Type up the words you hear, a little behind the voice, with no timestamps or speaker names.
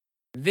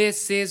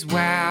This is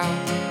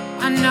WOW,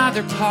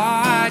 another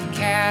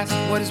podcast.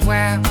 What is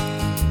WOW?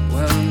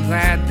 Well, I'm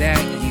glad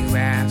that you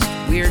asked.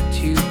 We're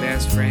two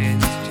best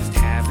friends just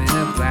having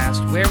a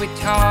blast, where we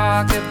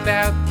talk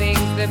about things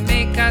that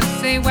make us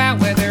say wow,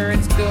 whether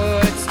it's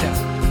good stuff,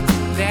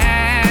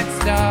 bad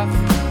stuff,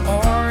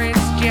 or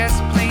it's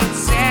just plain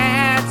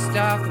sad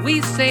stuff. We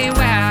say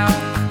wow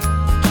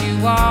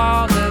to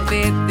all of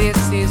it.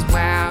 This is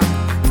WOW,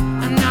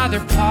 another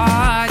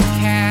podcast.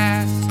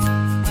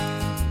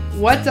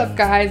 What's up,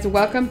 guys?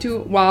 Welcome to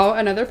WOW,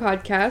 another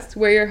podcast.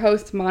 We're your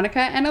hosts, Monica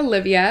and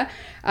Olivia.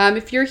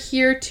 If you're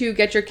here to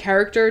get your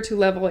character to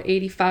level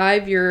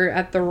 85, you're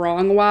at the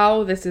wrong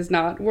WOW. This is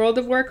not World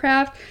of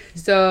Warcraft.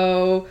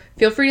 So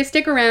feel free to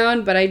stick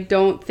around, but I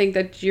don't think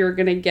that you're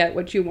going to get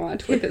what you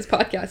want with this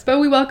podcast. But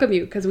we welcome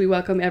you because we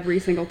welcome every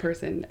single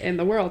person in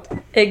the world.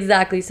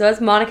 Exactly. So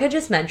as Monica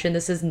just mentioned,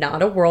 this is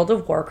not a World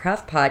of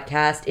Warcraft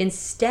podcast.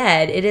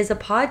 Instead, it is a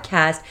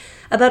podcast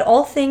about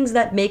all things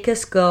that make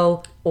us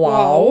go,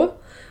 wow.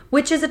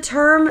 Which is a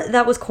term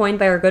that was coined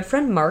by our good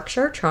friend Mark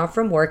Chartrand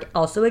from work,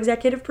 also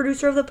executive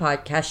producer of the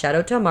podcast. Shout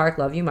out to Mark.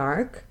 Love you,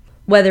 Mark.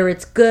 Whether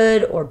it's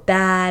good or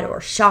bad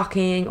or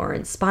shocking or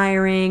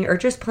inspiring or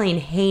just plain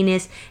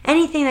heinous,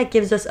 anything that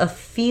gives us a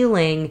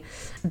feeling,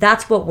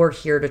 that's what we're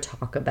here to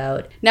talk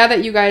about. Now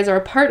that you guys are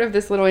a part of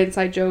this little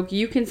inside joke,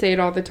 you can say it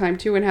all the time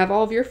too and have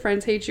all of your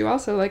friends hate you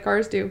also, like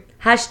ours do.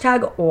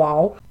 Hashtag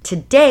wow.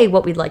 Today,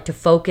 what we'd like to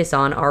focus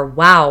on, our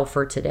wow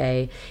for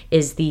today,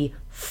 is the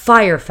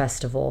Fyre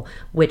Festival,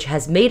 which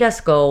has made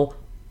us go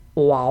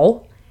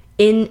wow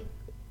in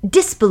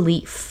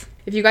disbelief.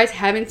 If you guys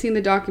haven't seen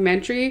the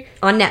documentary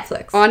on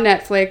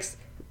Netflix,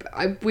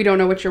 we don't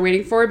know what you're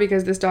waiting for,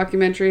 because this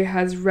documentary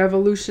has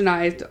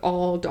revolutionized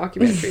all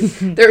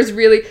documentaries. There's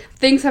really,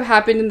 things have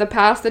happened in the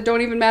past that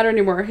don't even matter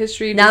anymore.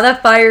 Now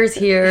that Fyre's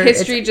here,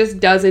 history just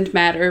doesn't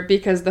matter,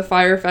 because the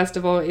Fyre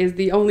Festival is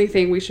the only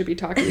thing we should be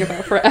talking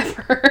about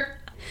forever.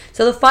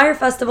 So the Fyre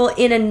Festival,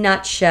 in a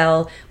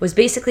nutshell, was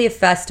basically a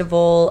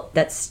festival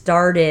that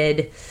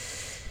started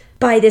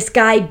by this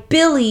guy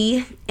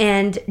Billy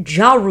and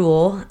Ja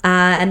Rule,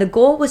 and the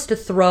goal was to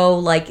throw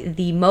like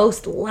the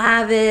most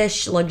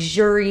lavish,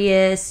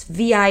 luxurious,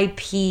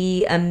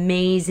 VIP,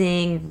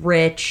 amazing,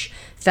 rich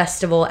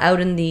festival out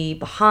in the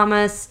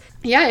Bahamas.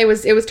 Yeah, it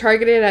was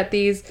targeted at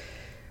these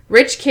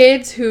rich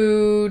kids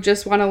who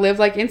just want to live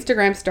like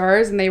Instagram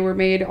stars, and they were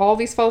made all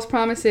these false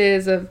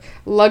promises of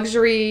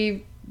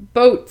luxury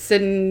boats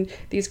and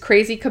these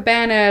crazy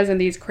cabanas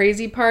and these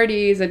crazy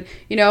parties and,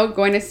 you know,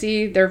 going to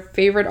see their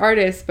favorite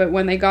artists. But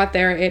when they got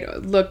there,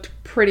 it looked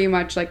pretty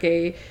much like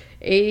a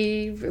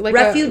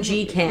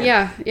refugee camp.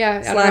 Yeah.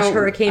 /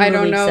 hurricane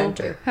relief center. I don't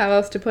know how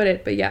else to put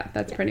it, but yeah,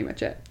 that's pretty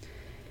much it.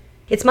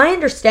 It's my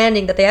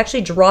understanding that they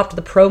actually dropped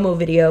the promo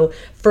video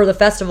for the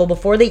festival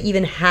before they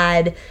even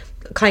had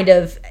kind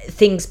of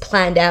things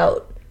planned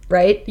out.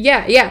 Right?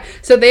 Yeah.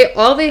 So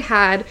all they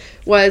had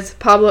was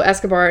Pablo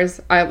Escobar's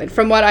island,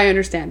 from what I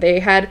understand. They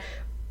had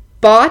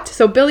bought,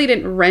 so Billy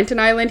didn't rent an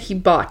island, he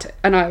bought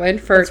an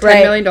island for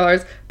 $10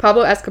 million,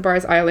 Pablo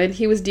Escobar's island.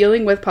 He was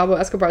dealing with Pablo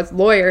Escobar's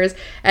lawyers,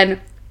 and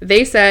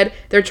they said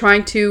they're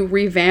trying to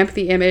revamp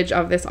the image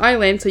of this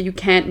island so you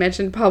can't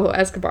mention Pablo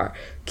Escobar.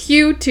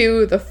 Cue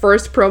to the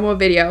first promo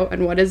video,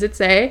 and what does it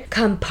say?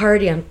 Come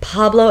party on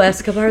Pablo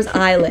Escobar's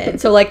island.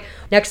 So, like,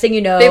 next thing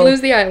you know, they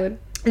lose the island.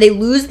 They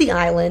lose the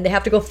island. They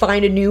have to go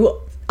find a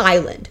new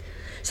island.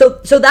 So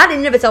that in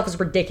and of itself is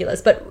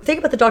ridiculous. But the thing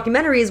about the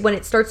documentary is when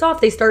it starts off,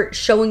 they start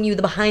showing you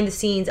the behind the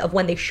scenes of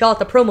when they shot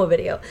the promo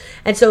video.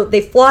 And so they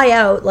fly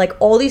out like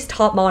all these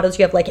top models.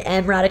 You have like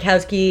Anne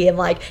Radikowski and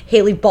like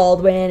Hailey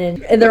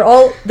Baldwin, and they're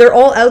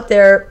all out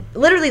there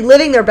literally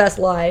living their best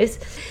lives.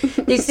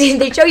 They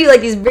show you like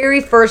these very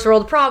first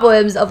world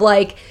problems of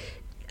like,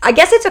 I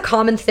guess it's a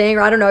common thing,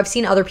 or I don't know, I've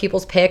seen other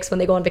people's pics when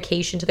they go on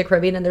vacation to the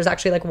Caribbean and there's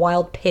actually like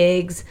wild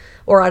pigs,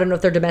 or I don't know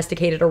if they're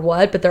domesticated or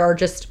what, but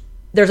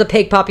there's a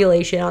pig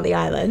population on the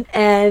island.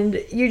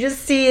 And you just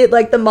see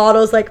like the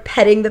models like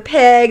petting the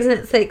pigs, and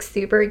it's like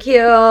super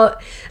cute.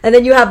 And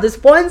then you have this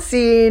one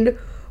scene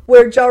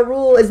where Ja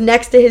Rule is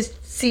next to his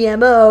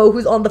CMO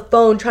who's on the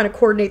phone trying to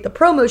coordinate the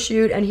promo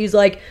shoot, and he's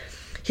like,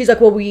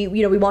 well, we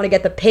want to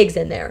get the pigs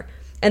in there.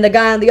 And the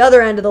guy on the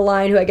other end of the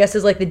line, who I guess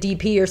is like the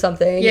DP or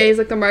something. Yeah, he's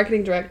like the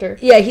marketing director.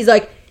 Yeah, he's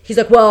like,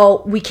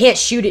 well, we can't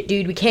shoot it,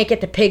 dude. We can't get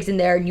the pigs in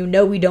there, and you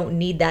know we don't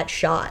need that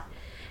shot.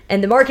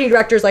 And the marketing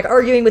director's like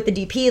arguing with the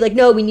DP, like,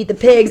 no, we need the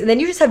pigs. And then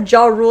you just have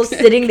Ja Rule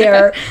sitting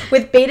there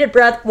with bated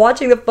breath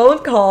watching the phone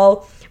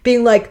call,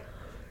 being like,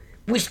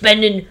 we're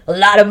spending a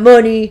lot of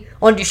money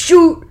on the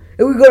shoot,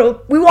 and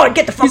we want to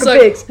get the fucking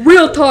pigs.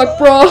 Real talk,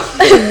 bro.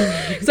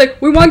 It's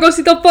like, we want to go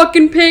see the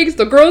fucking pigs.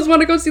 The girls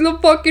want to go see the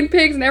fucking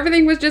pigs. And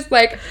everything was just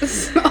like...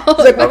 It's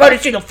like, we're going to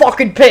see the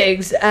fucking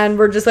pigs. And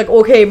we're just like,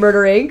 okay,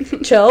 murdering.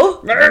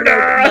 Chill.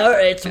 Murder.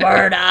 It's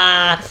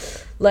murder.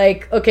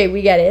 Like, okay,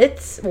 we get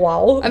it.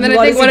 Wow. And then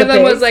I think one of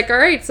them was like, all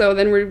right. So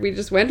then we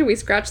just went and we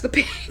scratched the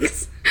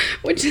pigs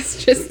which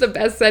is just the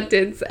best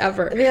sentence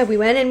ever. Yeah, we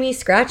went and we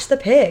scratched the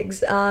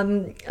pigs. I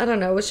don't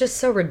know. It was just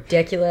so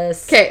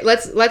ridiculous. Okay,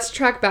 let's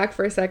track back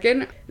for a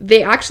second.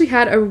 They actually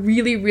had a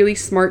really, really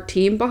smart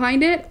team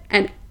behind it,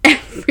 and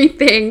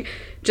everything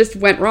just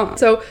went wrong.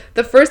 So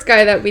the first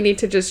guy that we need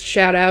to just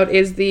shout out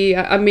is the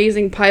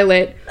amazing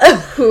pilot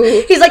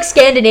who... He's like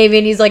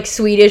Scandinavian. He's like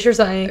Swedish or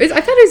something.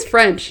 I thought he was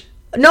French.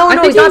 No, I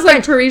think he's he not was French.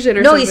 like Parisian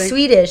or no, something. No, he's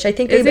Swedish. I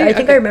think. Is he? I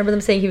think Okay. I remember them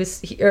saying he was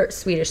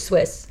Swedish.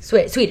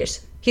 Swedish.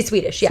 He's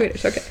Swedish. Yeah.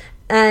 Swedish. Okay.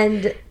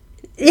 And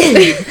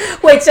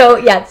wait.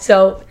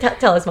 So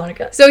tell us,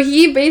 Monica. So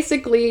he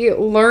basically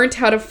learned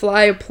how to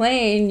fly a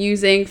plane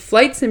using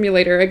Flight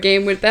Simulator, a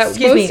game with that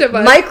most of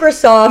us...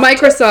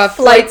 Microsoft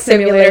Flight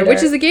Simulator,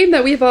 which is a game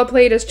that we've all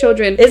played as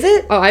children. Is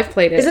it? Oh, I've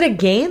played it. Is it a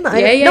game?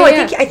 Yeah. No,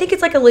 I think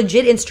it's like a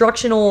legit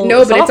instructional.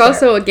 No, but it's software.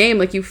 also a game.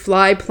 Like you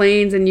fly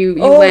planes and you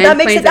Oh, land that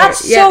makes planes. it.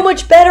 That's so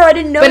much better. I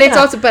didn't know. But that. it's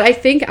also. But I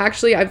think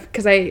actually,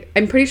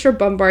 I'm pretty sure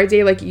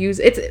Bombardier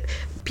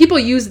people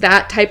use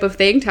that type of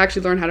thing to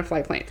actually learn how to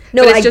fly planes.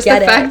 No, but it's I just get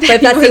the fact it.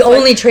 that But that's the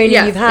only training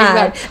yes, you've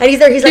had. exactly. And he's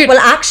there. He's Dude, like,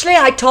 well, actually,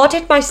 I taught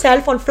it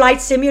myself on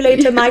Flight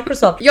Simulator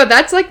Microsoft. Yo,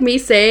 that's like me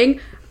saying,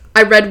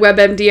 I read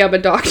WebMD, I'm a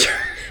doctor.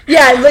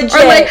 Yeah, legit.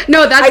 Or like,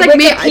 no, that's like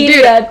me.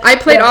 Dude, I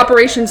played yeah.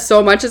 operations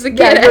so much as a kid,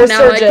 Yeah, you're and a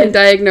now I surgeon. can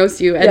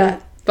diagnose you and Yeah.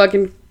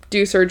 fucking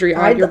do surgery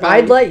on your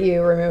body. I'd let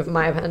you remove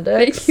my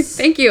appendix.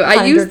 Thank you.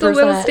 I used the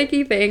little 100%.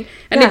 sticky thing,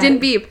 and it didn't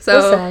beep. So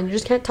listen, you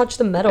just can't touch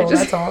the metal.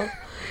 That's all.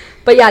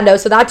 But yeah, no.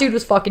 So that dude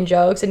was fucking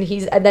jokes, and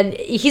then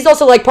he's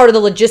also like part of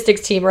the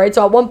logistics team, right?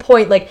 So at one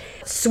point, like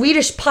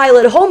Swedish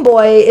pilot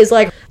homeboy is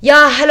like,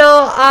 "Yeah,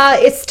 hello.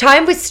 It's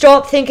time we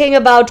stop thinking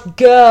about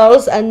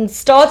girls and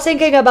start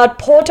thinking about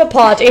porta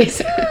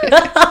potties."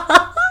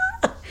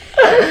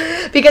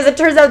 Because it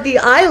turns out the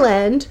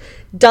island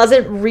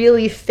doesn't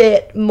really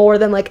fit more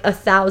than like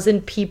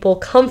 1,000 people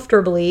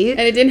comfortably. And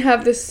it didn't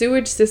have the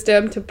sewage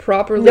system to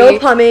properly... No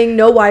plumbing,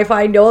 no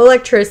Wi-Fi, no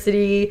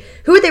electricity.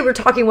 Who they were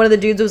talking, one of the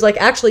dudes was like,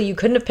 actually, you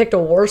couldn't have picked a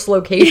worse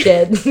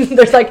location.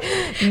 There's like,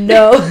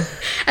 no.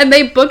 And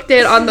they booked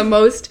it on the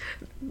most...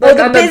 Oh,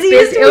 the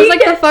busiest it was like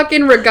the weekend.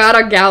 fucking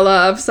regatta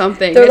gala of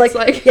something. They're It's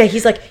like, yeah,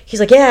 he's like,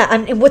 yeah,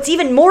 and what's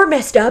even more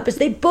messed up is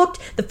they booked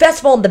the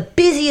festival on the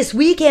busiest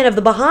weekend of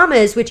the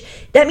Bahamas, which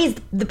that means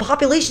the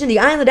population of the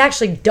island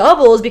actually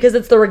doubles because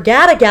it's the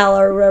regatta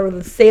gala or whatever,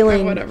 the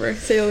sailing,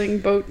 sailing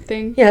boat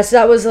thing. Yeah, so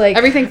that was like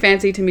everything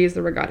fancy to me is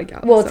the regatta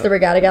gala. Well, it's the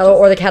regatta gala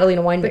or the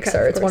Catalina wine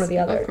mixer. It's one or the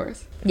other. Of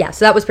course. Yeah,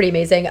 so that was pretty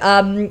amazing.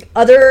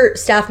 Other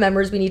staff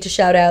members we need to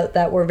shout out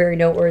that were very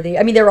noteworthy.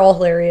 I mean, they're all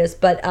hilarious,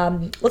 but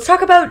let's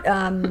talk about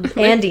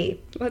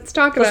Andy. Let's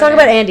talk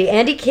about Andy.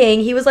 Andy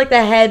King. He was like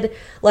the head,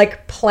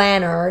 like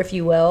planner, if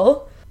you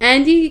will.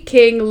 Andy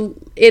King,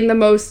 in the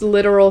most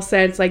literal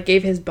sense, like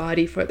gave his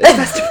body for this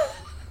festival.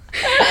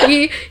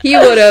 He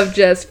would have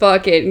just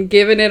fucking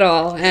given it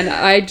all, and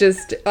I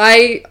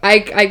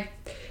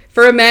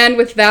for a man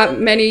with that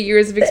many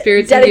years of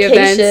experience in the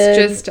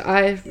events,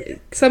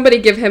 somebody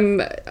give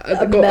him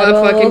a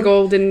fucking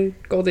golden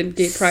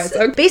gate prize.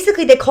 Okay.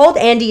 Basically, they called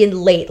Andy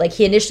in late. Like,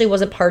 he initially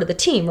wasn't part of the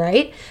team,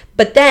 right?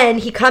 But then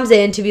he comes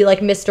in to be like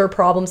Mr.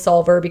 Problem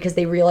Solver because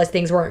they realized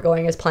things weren't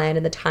going as planned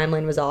and the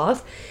timeline was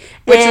off.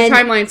 Which the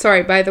timeline,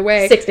 sorry, by the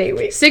way. 6 to 8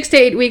 weeks. 6 to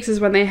 8 weeks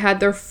is when they had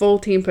their full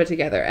team put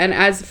together. And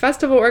as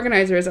festival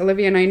organizers,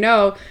 Olivia and I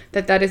know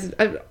that is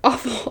an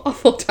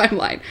awful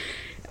timeline.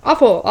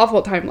 Awful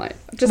timeline.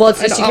 Well, it's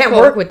just you can't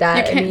work with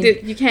that.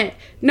 You can't.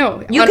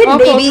 No, you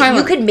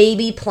could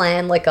maybe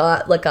plan like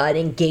an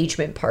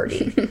engagement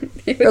party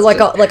or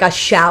like a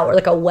shower,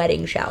 like a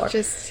wedding shower.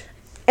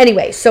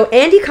 Anyway, so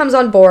Andy comes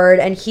on board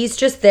and he's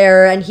just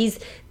there, and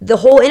the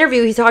whole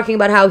interview he's talking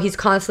about how he's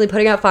constantly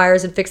putting out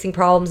fires and fixing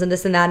problems and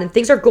this and that, and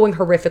things are going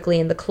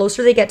horrifically, and the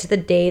closer they get to the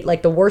date,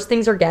 like the worse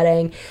things are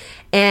getting.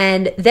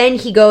 And then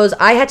he goes,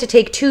 I had to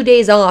take 2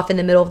 days off in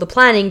the middle of the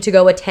planning to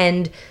go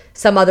attend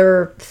some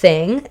other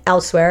thing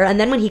elsewhere. And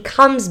then when he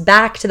comes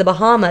back to the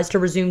Bahamas to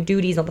resume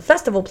duties on the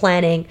festival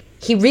planning,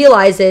 he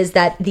realizes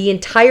that the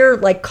entire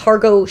like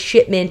cargo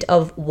shipment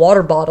of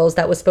water bottles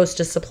that was supposed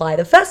to supply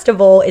the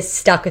festival is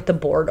stuck at the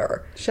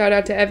border. Shout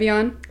out to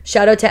Evian.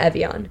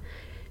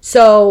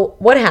 So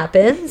what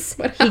happens?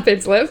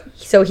 Liv?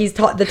 So he's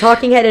the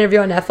Talking Head interview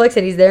on Netflix,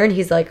 and he's there, and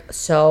he's like,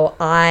 so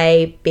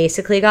I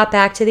basically got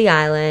back to the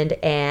island,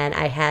 and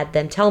I had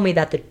them tell me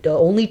that the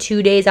only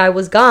 2 days I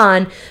was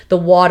gone, the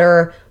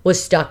water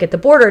was stuck at the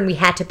border, and we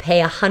had to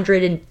pay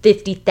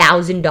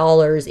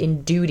 $150,000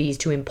 in duties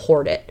to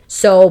import it.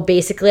 So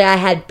basically I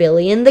had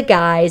Billy and the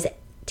guys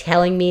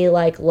telling me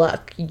like,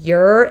 look,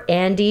 you're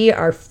Andy,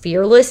 our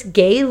fearless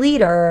gay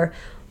leader.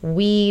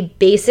 We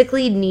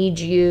basically need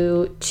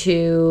you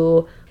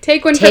to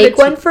take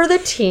one for the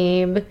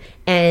team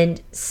and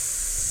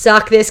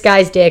suck this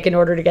guy's dick in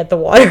order to get the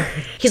water.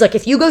 He's like,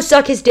 if you go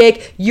suck his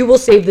dick, you will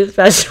save this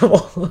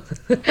festival.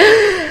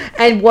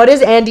 And what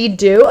does Andy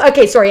do?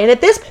 Okay, sorry. And at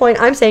this point,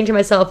 I'm saying to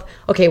myself,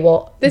 okay,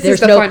 well,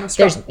 there's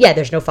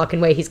no fucking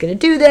way he's going to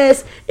do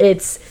this.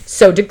 It's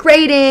so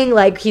degrading.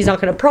 Like, he's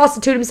not going to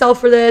prostitute himself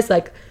for this.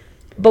 Like,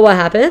 but what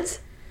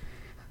happens?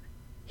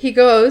 He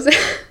goes...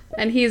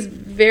 And he's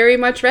very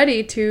much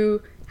ready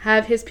to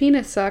have his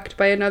penis sucked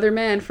by another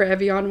man for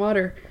Evian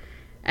water.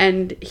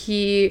 And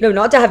he... No,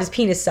 not to have his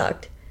penis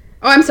sucked.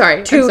 Oh, I'm sorry.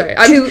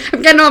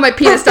 I'm getting all my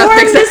penis stuff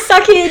mixed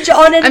up. The suckage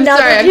on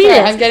another penis.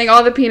 I'm getting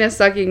all the penis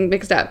sucking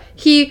mixed up.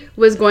 He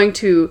was going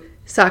to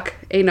suck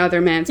another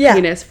man's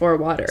penis for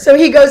water. So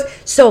he goes,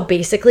 so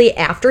basically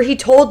after he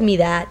told me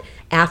that,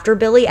 after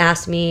Billy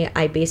asked me,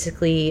 I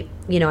basically,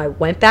 I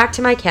went back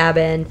to my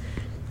cabin,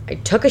 I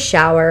took a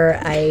shower,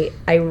 I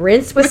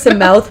rinsed with some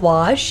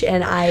mouthwash,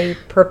 and I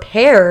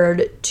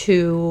prepared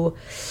to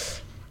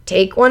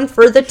take one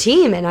for the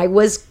team, and I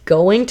was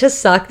going to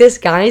suck this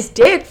guy's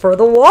dick for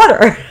the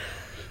water.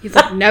 He's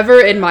like, never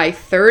in my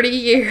 30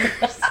 years.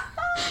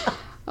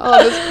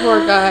 Oh, this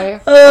poor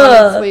guy,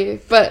 honestly.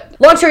 But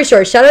long story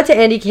short, shout out to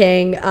Andy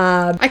King.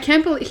 I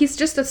can't believe he's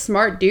just a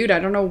smart dude. I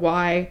don't know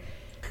why.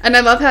 And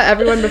I love how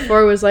everyone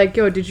before was like,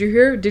 yo, did you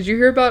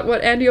hear about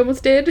what Andy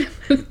almost did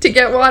to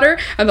get water?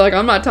 And they're like,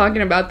 I'm not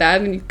talking about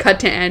that. And you cut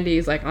to Andy,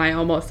 he's like, I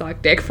almost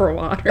sucked dick for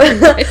water.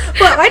 Well,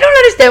 I don't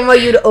understand why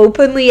you'd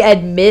openly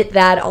admit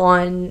that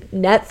on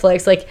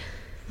Netflix. Like,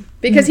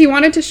 because he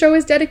wanted to show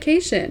his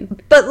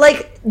dedication. But,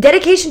 like,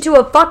 dedication to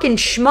a fucking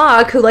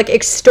schmuck who, like,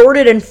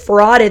 extorted and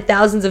frauded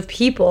thousands of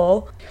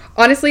people.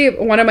 Honestly,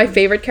 one of my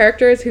favorite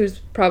characters who's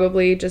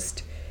probably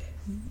just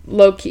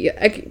low-key.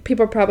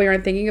 People probably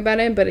aren't thinking about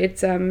him, but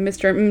it's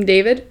Mr.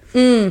 David.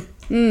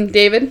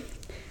 David.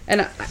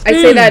 And I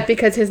say that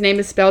because his name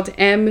is spelled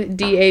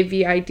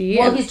M-D-A-V-I-D.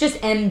 Well, he's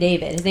just M.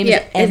 David. His name is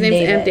M. His name's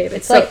David. M. David.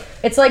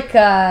 It's like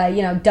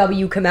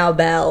W. Kamau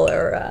Bell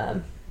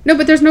or... No,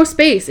 but there's no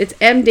space. It's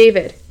M.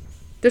 David.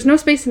 There's no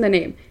space in the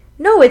name.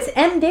 No, it's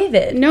M.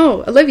 David.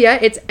 No, Olivia,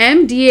 it's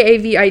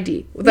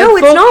M-D-A-V-I-D. No,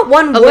 it's not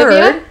one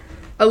word.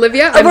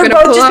 Olivia, I'm going to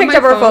pull just picked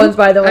up our phones,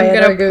 by the way.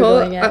 I'm going to pull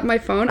up my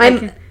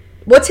phone.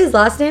 What's his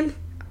last name?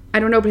 I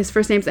don't know, but his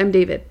first name's M.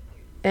 David.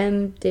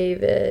 M.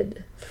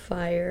 David,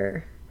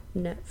 Fire,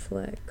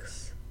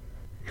 Netflix.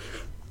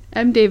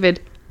 M.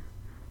 David.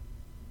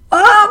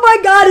 Oh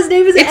my God, his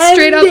name is M. David.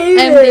 Straight up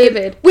M.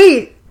 David.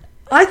 Wait,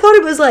 I thought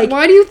it was like...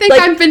 Why do you think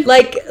I've been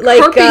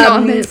harping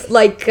on this?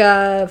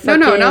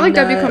 No, not like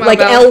W. Kamau Bell. Like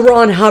L.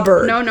 Ron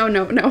Hubbard. No.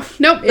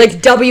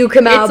 Like W.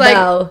 Kamau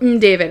Bell. It's like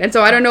David. And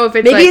so I don't know if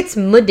it's maybe it's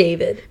M.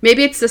 David.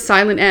 Maybe it's the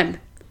silent M.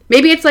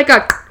 Maybe it's like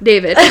a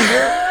David.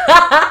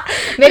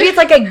 Maybe it's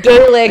like a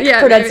Gaelic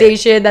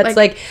pronunciation that's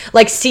like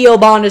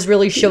Siobhan is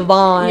really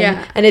Siobhan.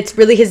 Yeah. And it's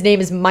really his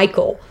name is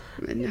Michael.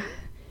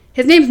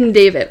 His name's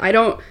David. I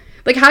don't...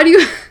 Like, how do you...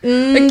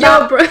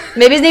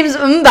 Maybe his name is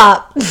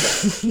Mbop.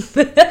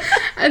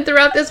 And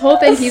throughout this whole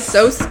thing, he's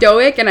so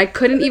stoic, and I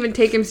couldn't even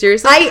take him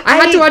seriously. I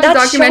had to watch a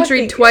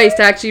documentary twice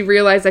to actually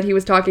realize that he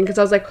was talking, because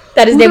I was like...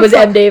 That his name was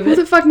M. David. Who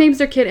the fuck names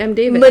their kid M.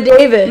 David? M.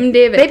 David. M.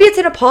 David. Maybe it's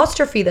an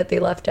apostrophe that they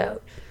left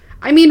out.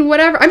 I mean,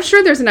 whatever. I'm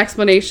sure there's an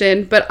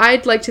explanation, but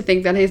I'd like to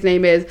think that his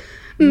name is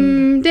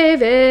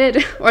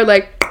David. Or,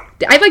 like...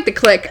 I'd like the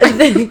click.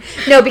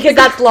 No, because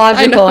that's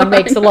logical and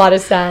makes a lot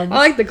of sense. I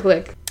like the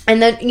click. And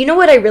then, you know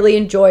what I really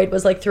enjoyed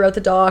was, like, throughout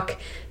the doc,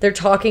 they're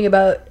talking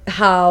about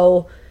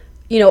how,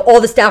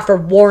 all the staff are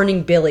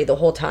warning Billy the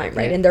whole time,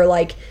 right? Yeah. And they're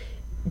like,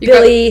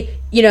 Billy,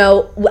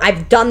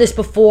 I've done this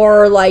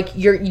before, like,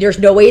 there's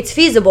no way it's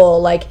feasible.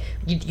 Like,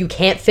 you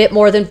can't fit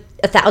more than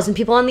 1,000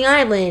 people on the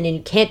island, and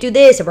you can't do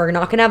this, and we're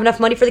not going to have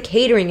enough money for the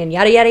catering, and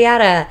yada, yada,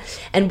 yada.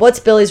 And what's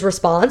Billy's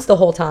response the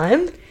whole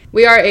time?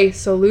 We are a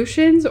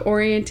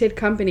solutions-oriented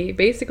company.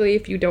 Basically,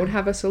 if you don't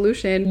have a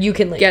solution, you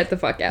can leave. Get the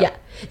fuck out.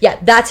 Yeah,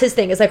 that's his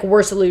thing. It's like,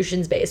 we're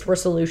solutions-based. We're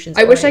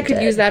solutions-oriented. I wish I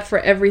could use that for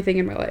everything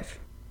in my life.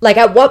 Like,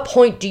 at what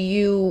point do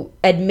you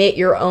admit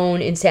your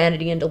own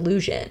insanity and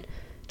delusion?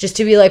 Just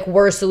to be like,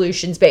 we're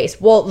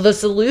solutions-based. Well, the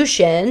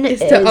solution is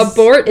to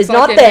abort is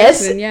not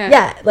this. Mission,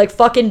 yeah, like,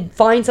 fucking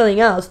find something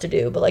else to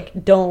do. But,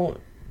 like, don't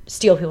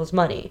steal people's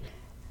money.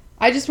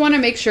 I just want to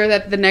make sure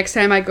that the next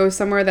time I go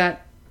somewhere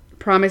that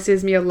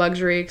promises me a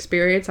luxury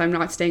experience, I'm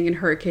not staying in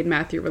Hurricane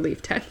Matthew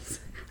relief tents.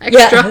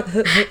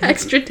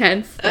 Extra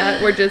tents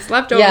that were just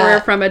left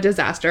over from a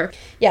disaster.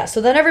 Yeah, so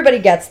then everybody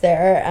gets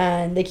there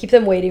and they keep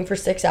them waiting for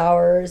 6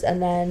 hours,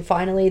 and then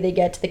finally they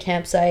get to the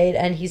campsite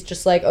and he's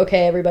just like,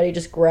 okay, everybody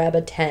just grab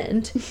a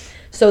tent.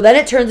 So then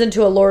it turns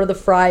into a Lord of the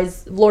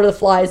Flies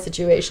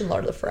situation.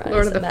 Lord of the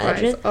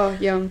Flies. Oh,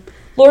 yum.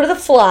 Lord of the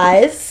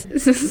Flies.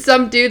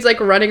 Some dude's like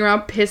running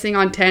around pissing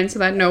on tents so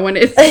that no one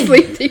is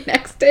sleeping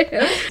next to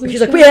him.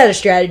 She's like, we had a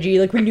strategy.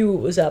 Like, we knew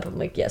what was up. I'm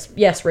like,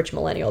 yes, rich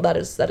millennial. That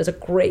is a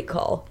great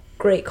call.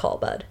 Great call,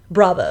 bud.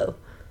 Bravo.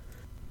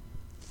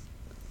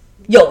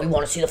 Yo, we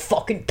want to see the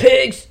fucking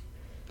pigs.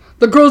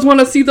 The girls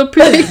want to see the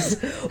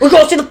pigs. We're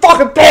going to see the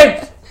fucking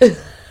pigs.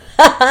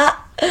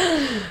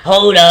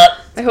 Hold up.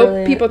 I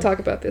hope people talk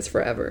about this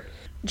forever.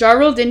 Ja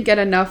Rule didn't get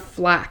enough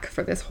flack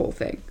for this whole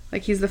thing.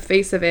 Like, he's the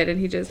face of it, and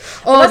he just...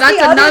 Oh,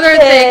 that's another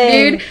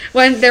thing, dude.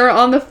 When they were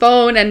on the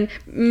phone, and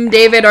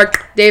David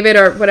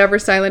or whatever,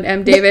 silent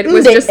M. David,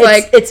 was just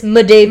like... It's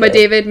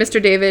David.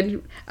 Mr.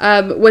 David,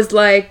 was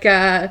like,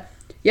 yeah,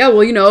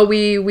 well,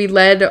 we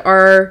led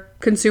our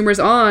consumers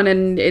on,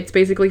 and it's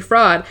basically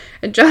fraud.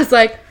 And Ja's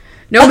like,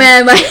 no,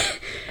 man,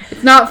 like...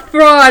 It's not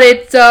fraud.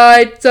 It's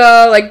like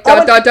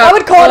I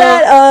would call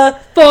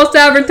that false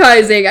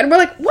advertising. And we're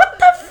like, what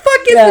the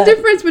fuck is the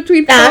difference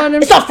between fraud and...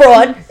 It's not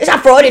fraud. It's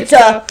not fraud. It's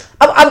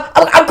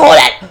I'm calling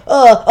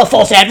that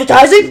false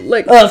advertising.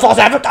 Like false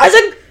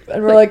advertising.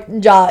 And we're like,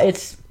 yeah,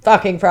 it's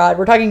fucking fraud.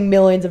 We're talking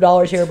millions of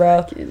dollars here,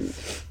 bro.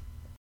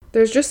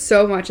 There's just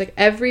so much. Like,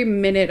 every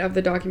minute of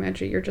the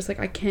documentary, you're just like,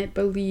 I can't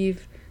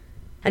believe...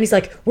 And he's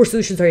like, we're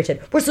solutions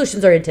oriented. We're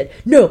solutions oriented.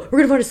 No, we're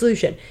going to find a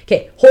solution.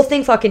 Okay, whole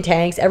thing fucking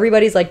tanks.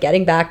 Everybody's like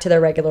getting back to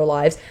their regular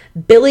lives.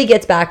 Billy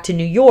gets back to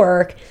New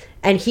York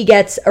and he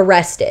gets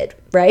arrested,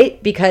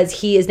 right?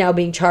 Because he is now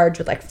being charged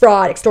with like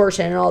fraud,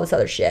 extortion, and all this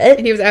other shit.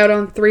 And he was out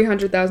on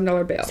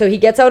 $300,000 bail. So he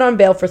gets out on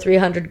bail for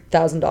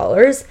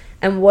 $300,000.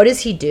 And what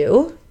does he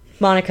do?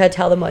 Monica,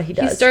 tell them what he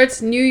does. He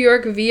starts New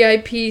York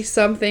VIP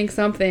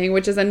something,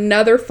 which is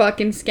another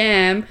fucking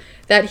scam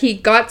that he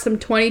got some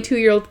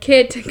 22-year-old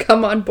kid to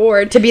come on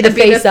board to be the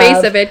face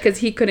of it because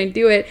he couldn't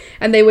do it.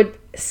 And they would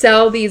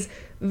sell these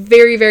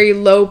very, very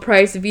low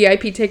price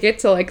VIP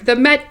tickets to like the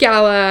Met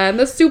Gala and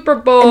the Super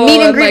Bowl. And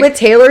meet and greet with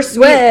Taylor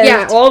Swift.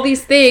 Yeah, all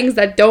these things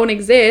that don't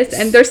exist.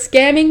 And they're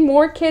scamming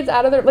more kids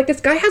out of their... Like,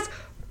 this guy has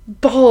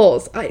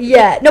balls.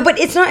 No, but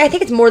it's not... I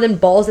think it's more than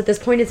balls at this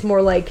point. It's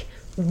more like,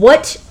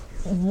 what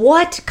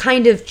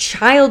kind of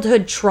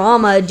childhood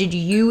trauma did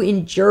you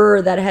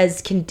endure that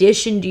has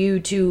conditioned you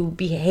to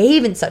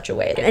behave in such a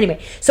way?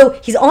 Anyway, so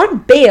he's on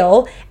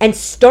bail and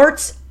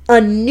starts a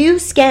new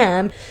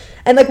scam.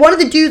 And like one of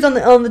the dudes on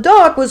the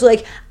dock was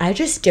like, I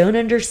just don't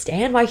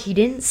understand why he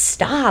didn't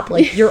stop.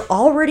 Like, you're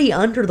already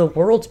under the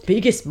world's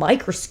biggest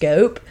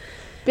microscope.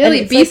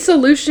 Billy, be like,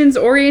 solutions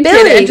oriented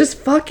and just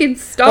fucking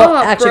stop, well,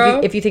 actually,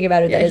 bro. If you think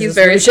about it, that is he's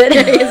a solution.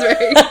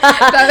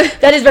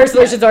 That is very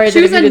solutions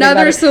oriented. Choose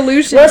another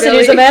solution. Listen,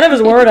 he's a man of his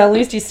word. At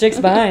least he sticks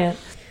by it.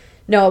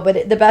 No,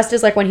 but the best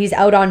is like when he's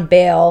out on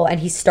bail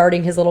and he's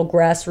starting his little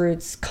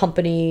grassroots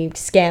company,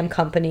 scam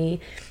company,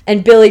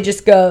 and Billy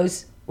just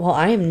goes, well,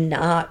 I am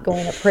not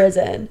going to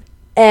prison.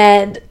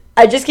 And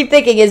I just keep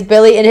thinking, is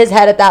Billy in his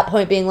head at that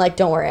point being like,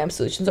 don't worry, I'm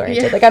solutions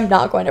oriented. Yeah. Like, I'm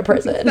not going to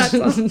prison.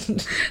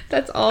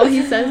 That's all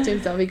he says to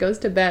himself. He goes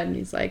to bed and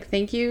he's like,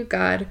 thank you,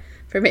 God,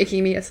 for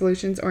making me a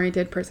solutions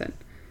oriented person.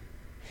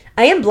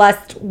 I am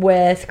blessed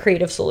with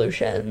creative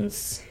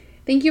solutions.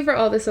 Thank you for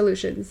all the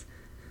solutions.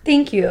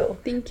 Thank you.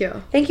 Thank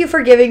you. Thank you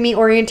for giving me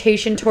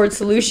orientation towards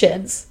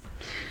solutions.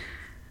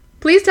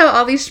 Please tell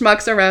all these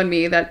schmucks around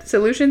me that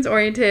solutions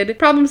oriented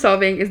problem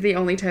solving is the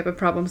only type of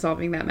problem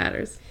solving that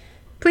matters.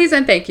 Please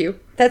and thank you.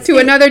 That's to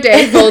another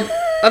day full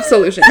of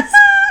solutions.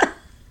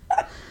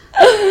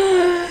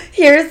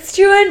 Here's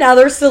to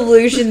another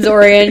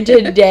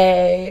solutions-oriented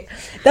day.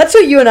 That's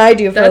what you and I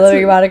do for a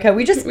living, Monica.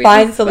 We just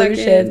find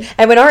solutions.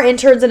 And when our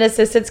interns and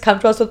assistants come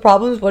to us with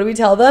problems, what do we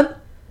tell them?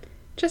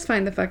 Just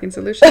find the fucking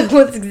solution.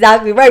 That's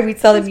exactly right. We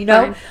tell them, you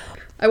know.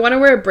 I want to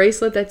wear a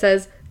bracelet that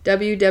says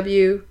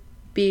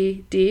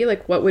WWBD,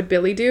 like what would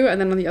Billy do?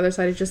 And then on the other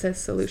side it just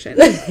says solutions.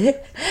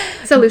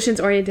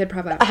 Solutions-oriented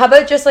problem. How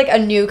about just like a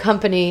new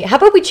company? How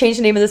about we change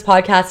the name of this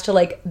podcast to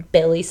like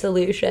Billy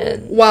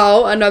Solutions?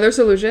 Wow, another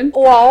solution.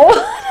 Wow,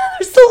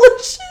 another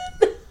solution.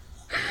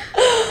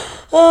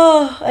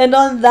 Oh, and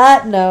on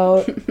that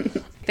note,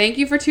 thank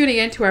you for tuning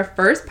in to our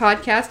first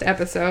podcast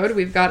episode.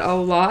 We've got a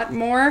lot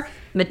more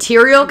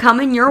material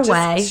coming your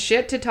way.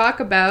 Shit to talk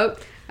about.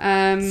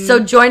 So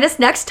join us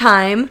next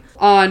time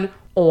on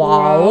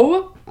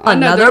Wow,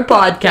 another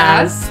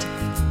podcast.